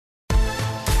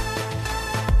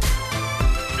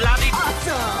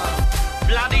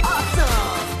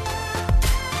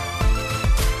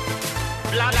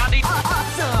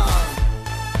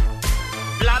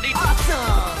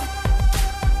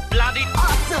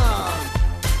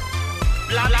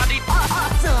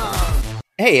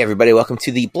Hey everybody, welcome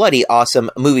to the Bloody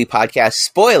Awesome Movie Podcast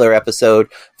spoiler episode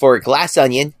for Glass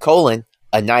Onion,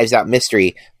 a Knives Out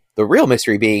mystery. The real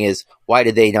mystery being is, why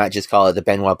did they not just call it the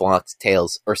Benoit Blanc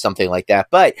Tales or something like that?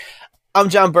 But I'm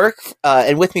John Burke,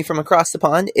 and with me from across the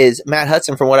pond is Matt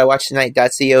Hudson from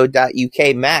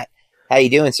whatIwatchtonight.co.uk. Matt, how you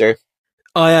doing, sir?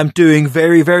 I am doing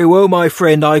very, very well, my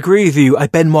friend. I agree with you. A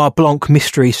Benoit Blanc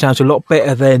mystery sounds a lot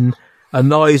better than a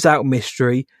Knives Out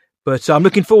mystery, but I'm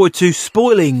looking forward to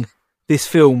spoiling this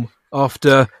film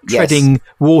after treading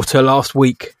water last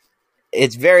week.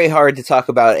 It's very hard to talk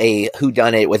about a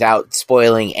whodunit without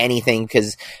spoiling anything,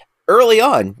 because early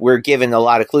on we're given a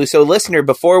lot of clues. So listener,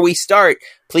 before we start,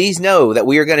 please know that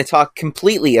we are going to talk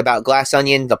completely about Glass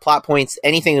Onion, the plot points,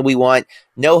 anything that we want,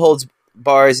 no holds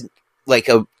bars, like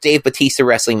a Dave Bautista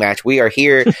wrestling match. We are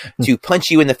here to punch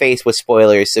you in the face with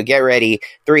spoilers. So get ready.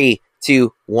 3,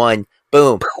 2, 1,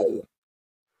 boom.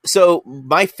 So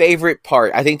my favorite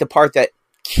part, I think the part that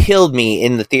killed me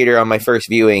in the theater on my first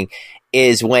viewing,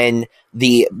 is when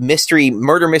the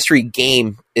murder mystery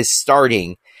game is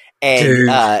starting,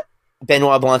 and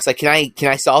Benoit Blanc's like, can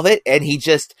I solve it? And he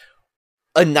just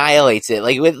annihilates it.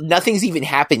 Like, nothing's even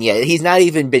happened yet. He's not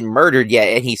even been murdered yet,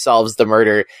 and he solves the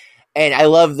murder. And I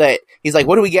love that he's like,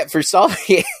 what do we get for solving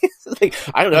it? Like,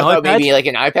 I don't know, maybe like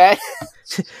an iPad?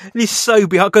 He's so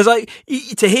behind, because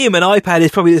to him an iPad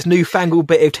is probably this newfangled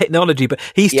bit of technology, but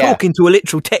he's talking to a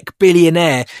literal tech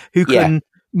billionaire who can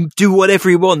do whatever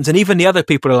he wants, and even the other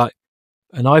people are like,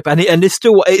 an iPad, and it's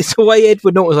the way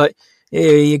Edward Norton was like, yeah,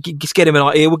 you just get him an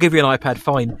iPad, we'll give you an iPad,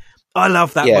 fine. I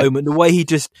love that moment, the way he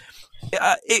just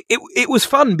it was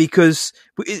fun, because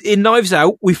in Knives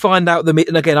Out we find out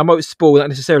and again I won't spoil that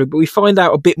necessarily, but we find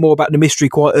out a bit more about the mystery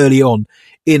quite early on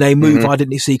in a move I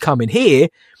didn't see coming. Here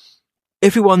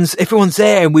everyone's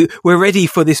there, and we're ready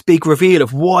for this big reveal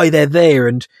of why they're there,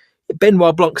 and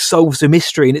Benoit Blanc solves the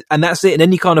mystery, and that's it. And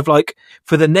then you kind of like,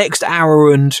 for the next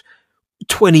hour and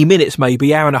 20 minutes,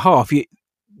 maybe hour and a half,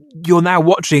 you're now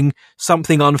watching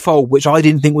something unfold, which I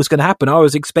didn't think was going to happen. I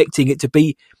was expecting it to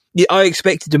be, I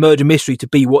expected the murder mystery to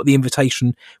be what the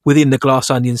invitation within the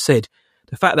Glass Onion said.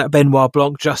 The fact that Benoit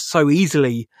Blanc just so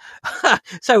easily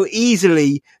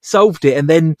solved it, and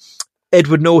then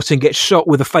Edward Norton gets shot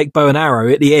with a fake bow and arrow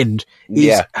at the end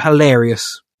is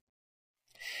hilarious.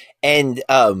 And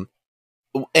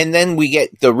then we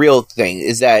get the real thing,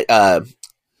 is that Janelle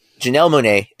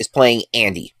Monáe is playing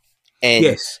Andy.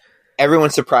 And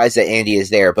everyone's surprised that Andy is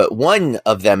there, but one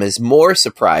of them is more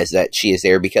surprised that she is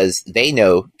there because they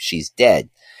know she's dead.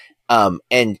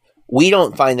 And we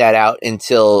don't find that out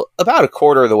until about a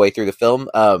quarter of the way through the film.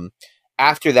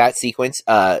 After that sequence,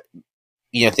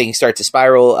 things start to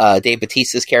spiral. Dave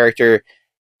Bautista's character,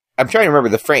 I'm trying to remember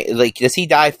the frame. Like, does he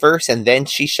die first and then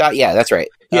she's shot? Yeah, that's right.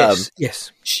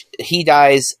 Yes. He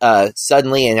dies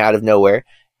suddenly and out of nowhere,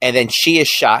 and then she is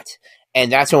shot. And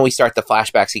that's when we start the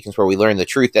flashback sequence where we learn the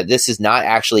truth that this is not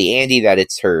actually Andy, that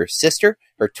it's her sister,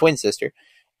 her twin sister,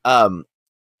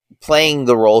 playing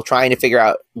the role, trying to figure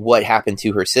out what happened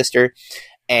to her sister.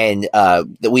 And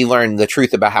that we learn the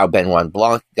truth about how Benoit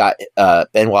Blanc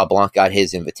got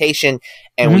his invitation,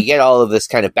 and we get all of this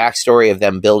kind of backstory of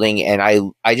them building. And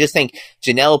I just think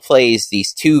Janelle plays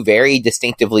these two very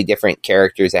distinctively different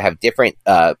characters that have different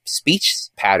speech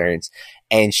patterns,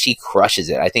 and she crushes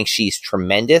it. I think she's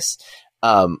tremendous.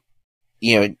 Not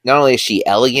only is she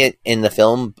elegant in the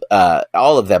film,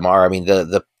 all of them are. I mean,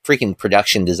 the freaking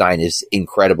production design is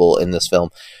incredible in this film.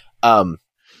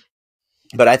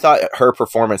 But I thought her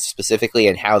performance specifically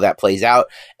and how that plays out,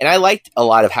 and I liked a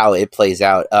lot of how it plays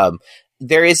out.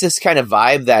 There is this kind of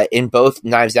vibe that in both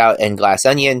Knives Out and Glass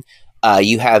Onion,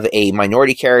 you have a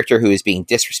minority character who is being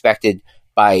disrespected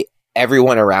by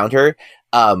everyone around her,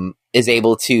 is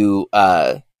able to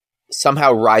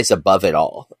somehow rise above it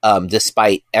all,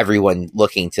 despite everyone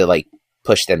looking to like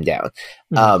push them down.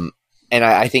 And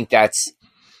I think that's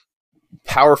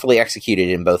powerfully executed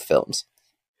in both films.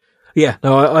 Yeah,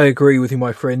 no, I agree with you,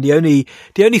 my friend. The only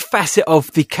facet of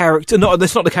the character,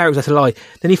 that's not the character, that's a lie. The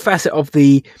only facet of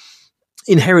the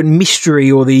inherent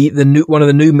mystery, or the one of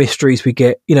the new mysteries we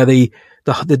get, the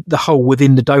hole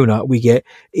within the donut we get,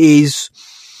 is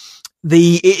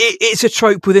it's a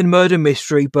trope within murder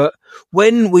mystery. But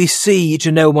when we see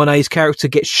Janelle Monáe's character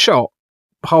get shot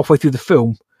halfway through the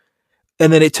film,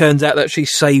 and then it turns out that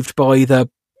she's saved by the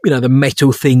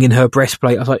metal thing in her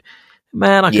breastplate, I was like,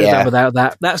 man, I could have done without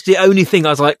that. That's the only thing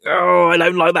I was like, oh, I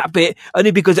don't like that bit.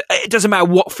 Only because it doesn't matter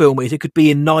what film it is. It could be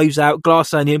in Knives Out,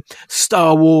 Glass Onion,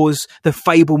 Star Wars, The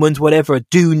Fabelmans, whatever,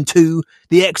 Dune 2,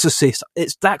 The Exorcist.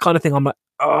 It's that kind of thing. I'm like,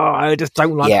 oh, I just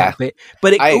don't like that bit.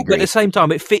 But at the same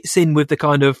time, it fits in with the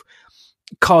kind of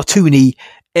cartoony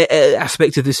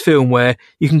aspect of this film where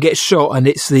you can get shot and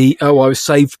it's I was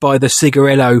saved by the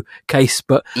cigarillo case,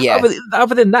 but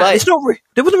other than that, it's not.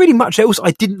 There wasn't really much else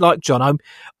I didn't like, John.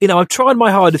 I've tried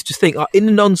my hardest to think in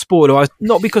a non-spoiler.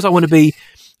 Not because I want to be,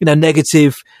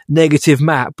 negative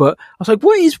Matt, but I was like,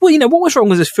 what was wrong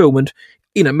with this film? And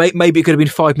maybe it could have been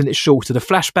 5 minutes shorter. The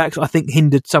flashbacks I think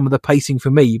hindered some of the pacing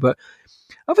for me, but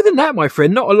other than that, my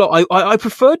friend, not a lot. I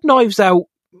preferred Knives Out.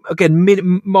 Again,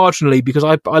 marginally, because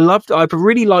I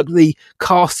really liked the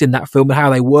cast in that film and how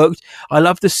they worked. I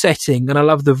love the setting and I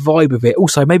love the vibe of it.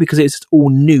 Also, maybe because it's all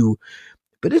new,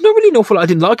 but there's not really an awful lot I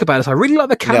didn't like about it. I really like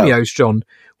the cameos, John.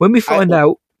 When we find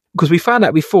out, because we found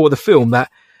out before the film that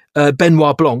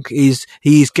Benoit Blanc is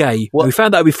gay. We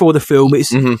found out before the film. I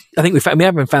think we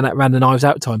haven't found out around the Knives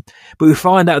Out time, but we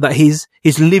find out that his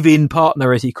live-in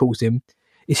partner, as he calls him,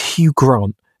 is Hugh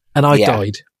Grant, and I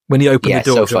died when he opened the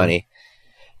door. So John. Funny.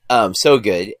 So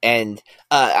good. And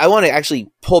I want to actually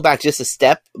pull back just a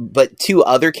step, but 2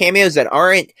 other cameos that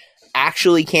aren't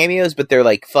actually cameos, but they're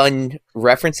like fun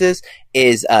references,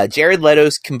 is Jared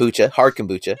Leto's hard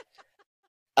kombucha,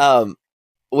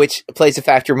 which plays a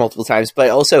factor multiple times, but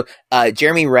also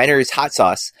Jeremy Renner's hot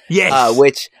sauce,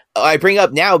 which I bring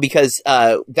up now because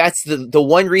that's the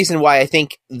one reason why I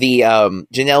think the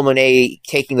Janelle Monáe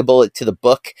taking the bullet to the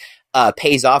book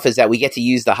pays off, is that we get to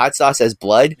use the hot sauce as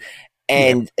blood.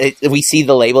 And we see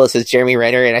the label that says Jeremy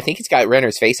Renner, and I think it's got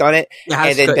Renner's face on it.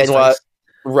 And then Benoit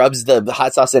rubs the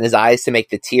hot sauce in his eyes to make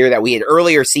the tear that we had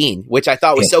earlier seen, which I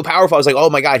thought was so powerful. I was like, oh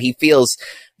my God, he feels,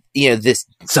 this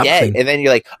something dead. And then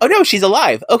you're like, oh no, she's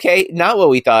alive. Okay, not what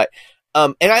we thought.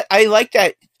 And I like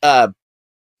that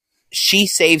she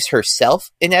saves herself,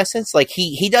 in essence. Like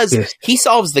he does, he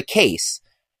solves the case.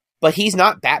 But he's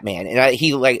not Batman, and I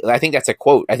think that's a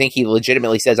quote. I think he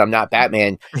legitimately says, "I'm not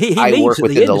Batman. I work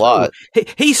within the law."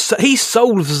 He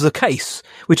solves the case,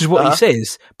 which is what he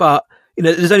says. But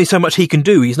there's only so much he can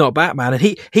do. He's not Batman, and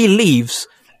he leaves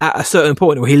at a certain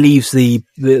point where he leaves the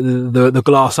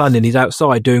glass onion. He's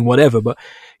outside doing whatever. But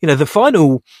the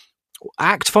final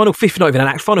act, final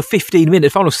 15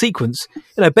 minutes, final sequence.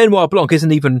 Benoit Blanc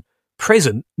isn't even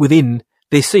present within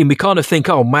this scene. We kind of think,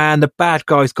 oh man, the bad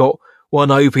guy's got one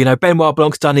over. Benoit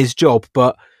Blanc's done his job,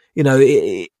 but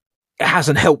it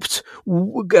hasn't helped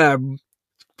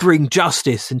bring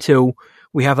justice until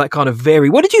we have that kind of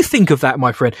what did you think of that,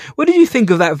 my friend? What did you think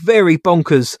of that very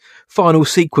bonkers final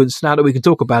sequence, now that we can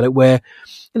talk about it, where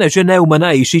Janelle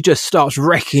Monáe, she just starts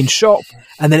wrecking shop,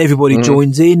 and then everybody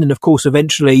joins in, and of course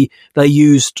eventually they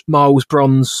used Miles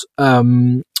Bron's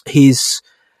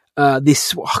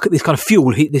this kind of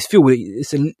fuel,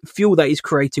 it's a fuel that he's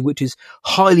creating, which is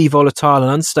highly volatile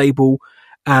and unstable.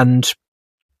 And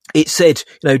it said,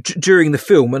 during the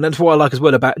film, and that's what I like as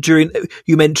well about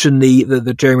you mentioned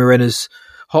the Jeremy Renner's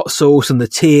hot sauce and the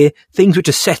tear, things which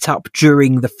are set up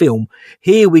during the film.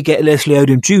 Here we get Leslie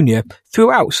Odom Jr.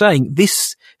 throughout saying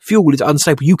this fuel is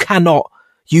unstable. You cannot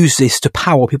use this to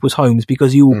power people's homes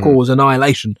because you will cause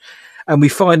annihilation. And we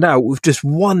find out with just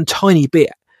one tiny bit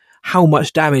how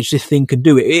much damage this thing can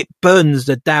do. It burns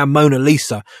the damn Mona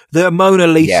Lisa. The Mona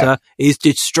Lisa is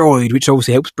destroyed, which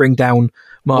obviously helps bring down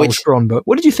Miles Bron. But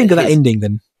what did you think of that ending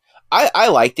then? I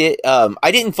liked it.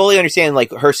 I didn't fully understand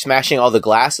her smashing all the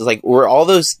glass. Like, were all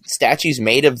those statues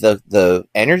made of the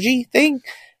energy thing?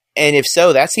 And if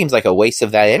so, that seems like a waste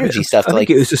of that energy stuff. I think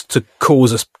it was just to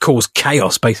cause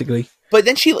chaos, basically. But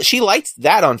then she lights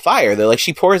that on fire though. Like,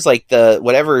 she pours the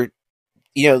whatever.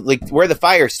 Where the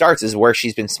fire starts is where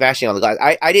she's been smashing all the glass.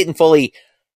 I didn't fully.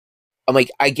 I'm like,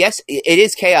 I guess it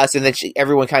is chaos, and then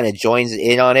everyone kind of joins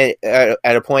in on it at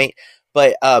a point.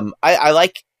 But I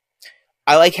like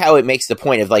how it makes the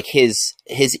point of his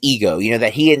ego.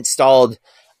 That he installed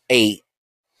a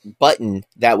button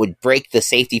that would break the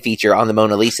safety feature on the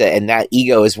Mona Lisa, and that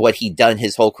ego is what he'd done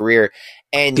his whole career,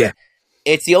 and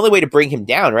it's the only way to bring him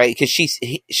down, right? Because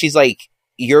she's like,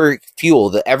 your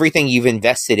fuel, everything you've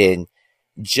invested in,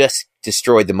 just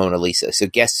destroyed the Mona Lisa. So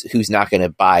guess who's not going to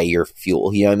buy your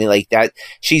fuel? You know what I mean? Like that,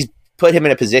 she's put him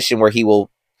in a position where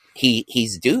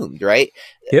he's doomed, right?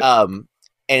 Yep. And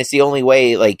it's the only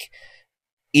way.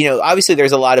 Obviously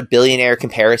there's a lot of billionaire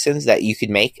comparisons that you could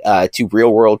make to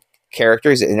real world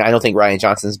characters, and I don't think Rian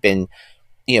Johnson's been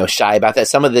shy about that.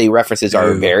 Some of the references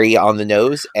are very on the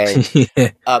nose, and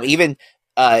even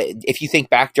if you think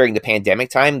back during the pandemic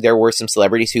time, there were some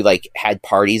celebrities who had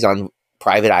parties on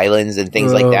private islands and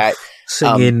things like that,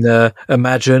 singing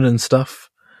Imagine and stuff.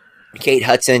 Kate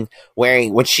Hudson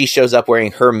when she shows up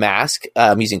wearing her mask,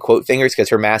 using quote fingers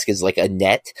because her mask is like a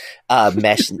net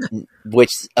mesh, which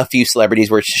a few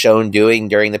celebrities were shown doing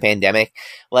during the pandemic.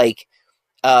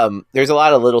 There's a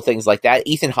lot of little things like that.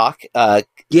 Ethan Hawke, is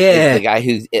the guy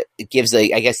who gives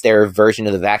I guess their version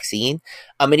of the vaccine.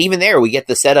 And even there, we get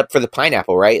the setup for the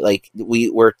pineapple, right? Like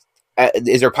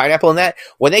is there pineapple in that?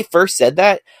 When they first said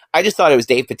that, I just thought it was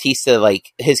Dave Bautista,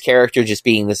 like his character just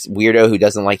being this weirdo who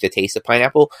doesn't like the taste of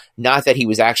pineapple. Not that he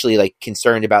was actually like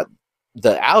concerned about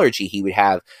the allergy he would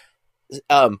have.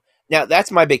 Now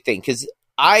that's my big thing, because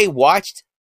I watched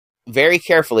very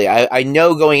carefully. I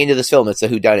know going into this film it's a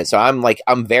whodunit, so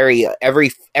I'm very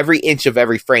every inch of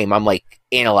every frame I'm like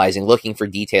analyzing, looking for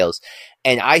details,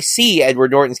 and I see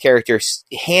Edward Norton's character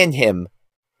hand him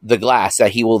the glass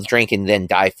that he will drink and then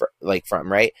die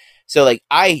from, right? So like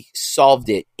I solved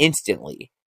it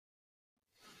instantly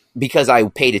because I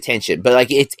paid attention. But like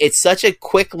it's such a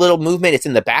quick little movement. It's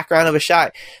in the background of a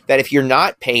shot that if you're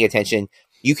not paying attention,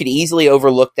 you could easily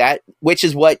overlook that, which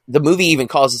is what the movie even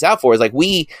calls us out for. Is like,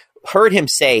 we heard him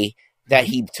say that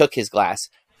he took his glass,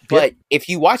 but if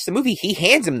you watch the movie, he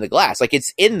hands him the glass. Like,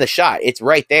 it's in the shot. It's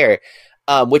right there,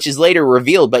 which is later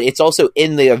revealed, but it's also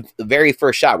in the very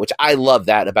first shot, which I love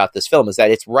that about this film, is that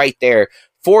it's right there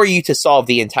for you to solve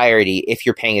the entirety if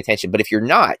you're paying attention. But if you're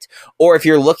not, or if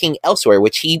you're looking elsewhere,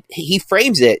 which he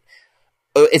frames it,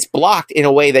 it's blocked in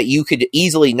a way that you could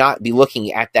easily not be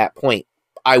looking at that point.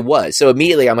 I was. So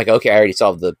immediately I'm like, okay,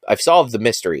 I've solved the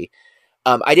mystery.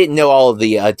 I didn't know all of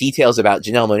the details about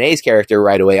Janelle Monáe's character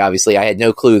right away. Obviously, I had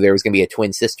no clue there was going to be a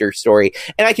twin sister story,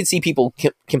 and I could see people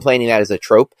complaining that as a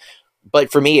trope.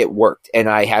 But for me, it worked, and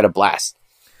I had a blast.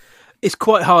 It's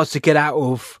quite hard to get out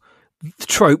of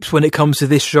tropes when it comes to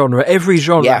this genre. Every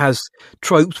genre has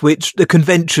tropes, which the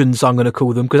conventions, I'm going to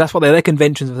call them, because that's what they're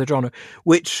conventions of the genre,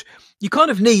 which you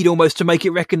kind of need almost to make it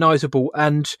recognisable.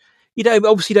 And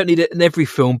obviously you don't need it in every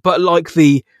film, but like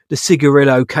the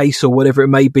cigarillo case or whatever it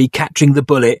may be, catching the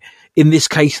bullet, in this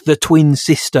case, the twin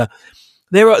sister.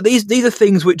 These are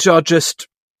things which are just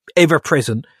ever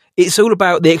present. It's all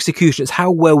about the execution. It's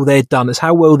how well they're done. It's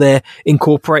how well they're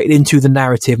incorporated into the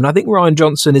narrative. And I think Rian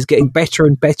Johnson is getting better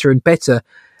and better and better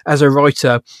as a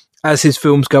writer as his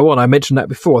films go on. I mentioned that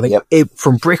before. I think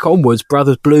from Brick onwards,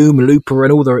 Brothers Bloom, Looper,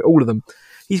 and all of them,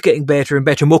 he's getting better and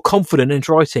better, more confident in his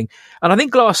writing. And I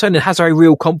think Glass Onion has a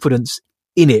real confidence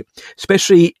in it,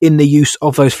 especially in the use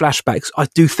of those flashbacks. I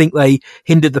do think they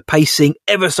hindered the pacing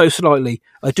ever so slightly.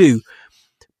 I do.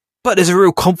 But there's a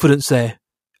real confidence there,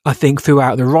 I think,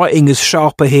 throughout. The writing is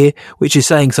sharper here, which is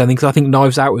saying something, because I think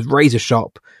Knives Out was razor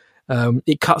sharp.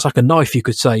 It cuts like a knife, you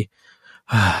could say.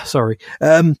 Sorry.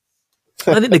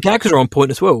 I think the gags are on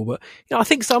point as well, but I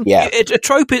think a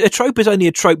trope is only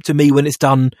a trope to me when it's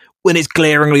done, when it's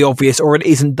glaringly obvious, or it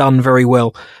isn't done very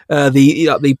well.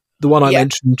 The one I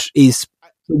mentioned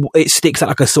it sticks out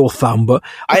like a sore thumb, but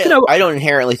I don't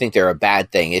inherently think they're a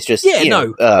bad thing. It's just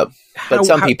but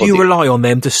some people do you rely on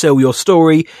them to sell your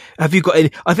story? Have you got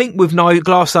any? I think with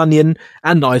Glass Onion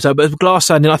and Knives Out, but with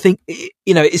Glass Onion, I think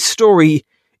its story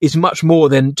is much more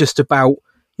than just about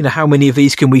how many of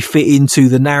these can we fit into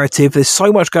the narrative. There's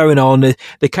so much going on.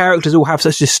 The characters all have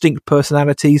such distinct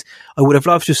personalities. I would have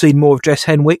loved to have seen more of Jess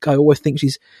Henwick. I always think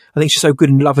she's so good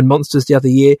in Love and Monsters the other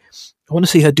year. I want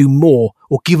to see her do more,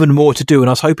 or given more to do, and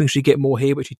I was hoping she'd get more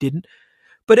here, but she didn't.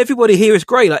 But everybody here is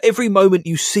great. Like, every moment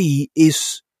you see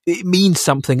it means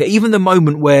something. Even the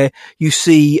moment where you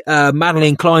see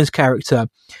Madeline Klein's character,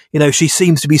 she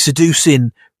seems to be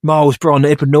seducing Miles Bron,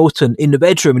 Edward Norton in the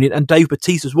bedroom, and Dave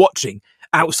Bautista's watching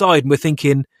outside, and we're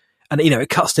thinking, and it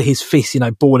cuts to his fist,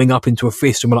 balling up into a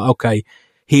fist, and we're like, okay,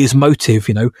 here's motive.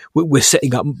 We're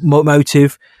setting up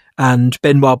motive, and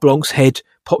Benoit Blanc's head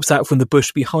pops out from the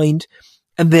bush behind,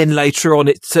 and then later on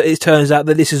it turns out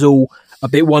that this is all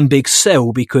one big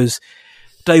sell, because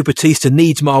Dave Bautista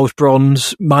needs Miles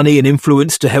Bron's money and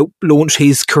influence to help launch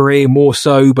his career more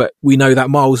so, but we know that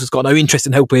Miles has got no interest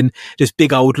in helping this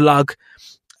big old lug.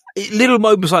 Little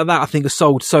moments like that, I think, are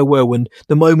sold so well. When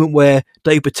the moment where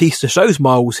Dave Bautista shows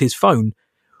Miles his phone,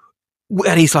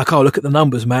 and he's like, "Oh, look at the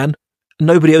numbers, man!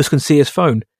 Nobody else can see his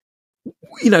phone."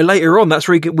 Later on, that's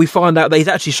really good. We find out that he's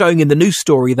actually showing in the news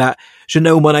story that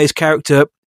Janelle Monáe's character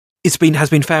has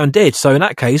been found dead. So in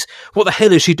that case, what the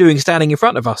hell is she doing standing in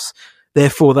front of us?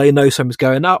 Therefore, they know something's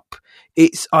going up.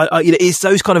 It's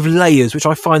those kind of layers which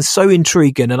I find so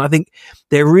intriguing, and I think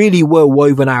they're really well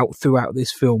woven out throughout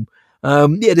this film. I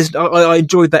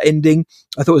enjoyed that ending.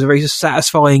 I thought it was a very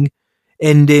satisfying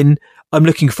ending. I'm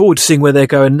looking forward to seeing where they're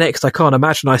going next. I can't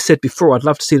imagine. I said before, I'd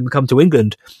love to see them come to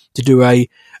England to do an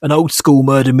old school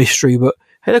murder mystery. But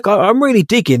hey, look, I'm really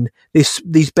digging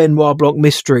these Benoit Blanc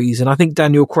mysteries, and I think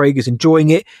Daniel Craig is enjoying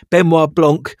it. Benoit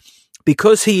Blanc,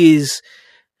 because he is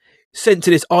sent to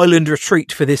this island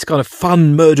retreat for this kind of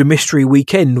fun murder mystery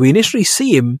weekend, we initially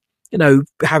see him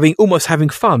almost having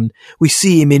fun. We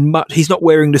see him he's not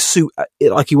wearing the suit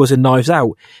like he was in Knives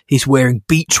Out. He's wearing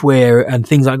beachwear and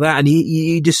things like that. And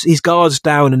his guard's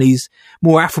down and he's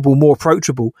more affable, more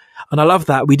approachable. And I love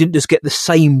that. We didn't just get the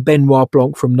same Benoit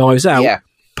Blanc from Knives Out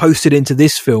posted into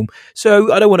this film.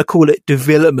 So I don't want to call it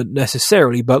development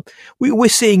necessarily, but we're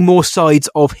seeing more sides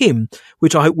of him,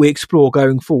 which I hope we explore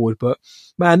going forward. But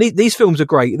man, these films are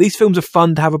great. These films are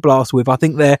fun to have a blast with. I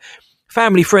think they're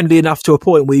family friendly enough to a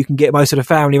point where you can get most of the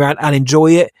family around and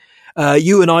enjoy it.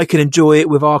 You and I can enjoy it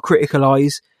with our critical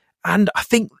eyes. And I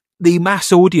think the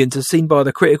mass audience, as seen by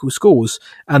the critical scores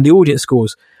and the audience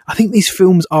scores, I think these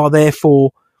films are there's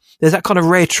that kind of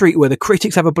rare treat where the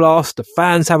critics have a blast, the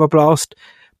fans have a blast,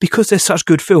 because they're such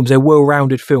good films. They're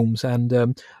well-rounded films.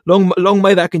 And long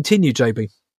may that continue,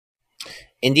 JB.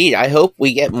 Indeed. I hope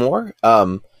we get more.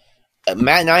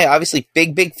 Matt and I, obviously,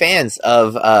 big fans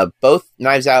of both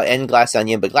Knives Out and Glass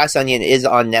Onion, but Glass Onion is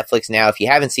on Netflix now. If you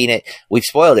haven't seen it, we've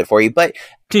spoiled it for you. But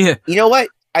you know what?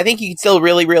 I think you can still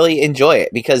really, really enjoy it,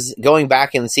 because going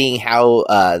back and seeing how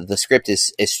the script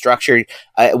is structured,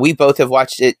 we both have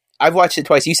watched it. I've watched it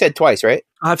twice. You said twice, right?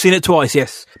 I've seen it twice,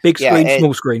 yes. Big screen,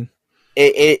 small screen.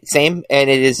 Same, and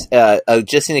it is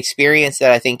just an experience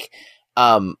that I think,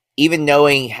 even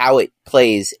knowing how it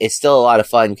plays, it's still a lot of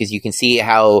fun, because you can see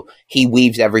how he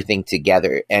weaves everything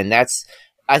together, and that's,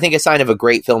 I think, a sign of a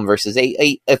great film versus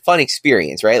a fun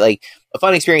experience, right? Like, a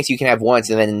fun experience you can have once,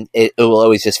 and then it will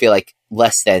always just feel like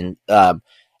less than.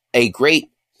 A great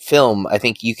film, I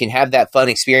think you can have that fun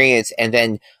experience, and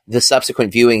then the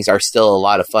subsequent viewings are still a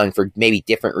lot of fun for maybe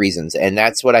different reasons, and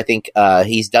that's what I think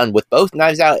he's done with both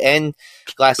Knives Out and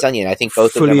Glass Onion. I think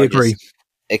both of them are just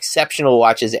exceptional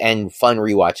watches and fun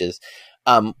rewatches.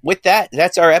 With that,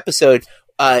 that's our episode.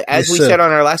 As we said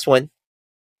on our last one,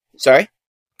 sorry?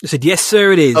 I said, yes,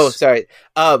 sir, it is. Oh, sorry.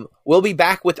 We'll be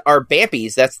back with our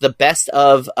Bampies. That's the best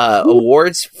of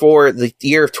awards for the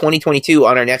year of 2022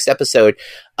 on our next episode.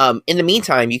 In the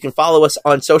meantime, you can follow us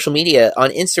on social media. On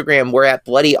Instagram, we're at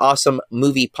Bloody Awesome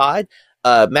Movie Pod.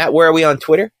 Matt, where are we on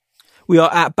Twitter? We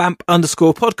are at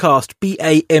BAMP_podcast,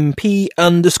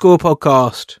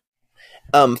 BAMP_podcast.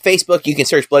 Facebook, you can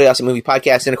search Bloody Awesome Movie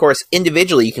Podcast. And of course,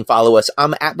 individually, you can follow us.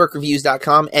 I'm at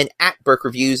BurkeReviews.com and at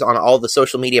BurkeReviews on all the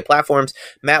social media platforms.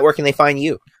 Matt, where can they find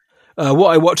you?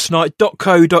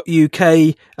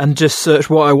 whatIwatched.co.uk, and just search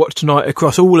What I Watched Tonight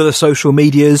across all of the social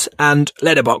medias and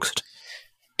Letterboxd.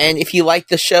 And if you like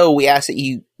the show, we ask that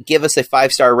you give us a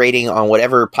 5-star rating on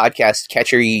whatever podcast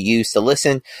catcher you use to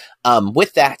listen.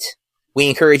 With that, we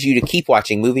encourage you to keep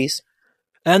watching movies.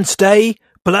 And stay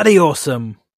bloody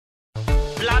awesome.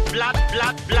 Blood, blood,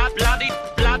 blood, blood, bloody,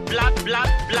 blood, blood, blood,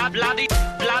 blood, bloody,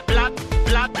 blood, blood,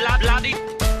 blood, blood, bloody,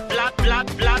 blood,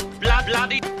 blood, blood, blood,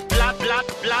 bloody, blood, blood,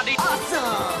 bloody,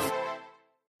 awesome.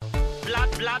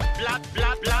 Blood, blood, blood,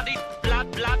 blood, bloody,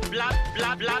 blood, blood, blood,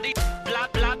 blood, bloody,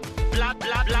 blood, blood, blood,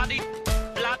 blood, bloody.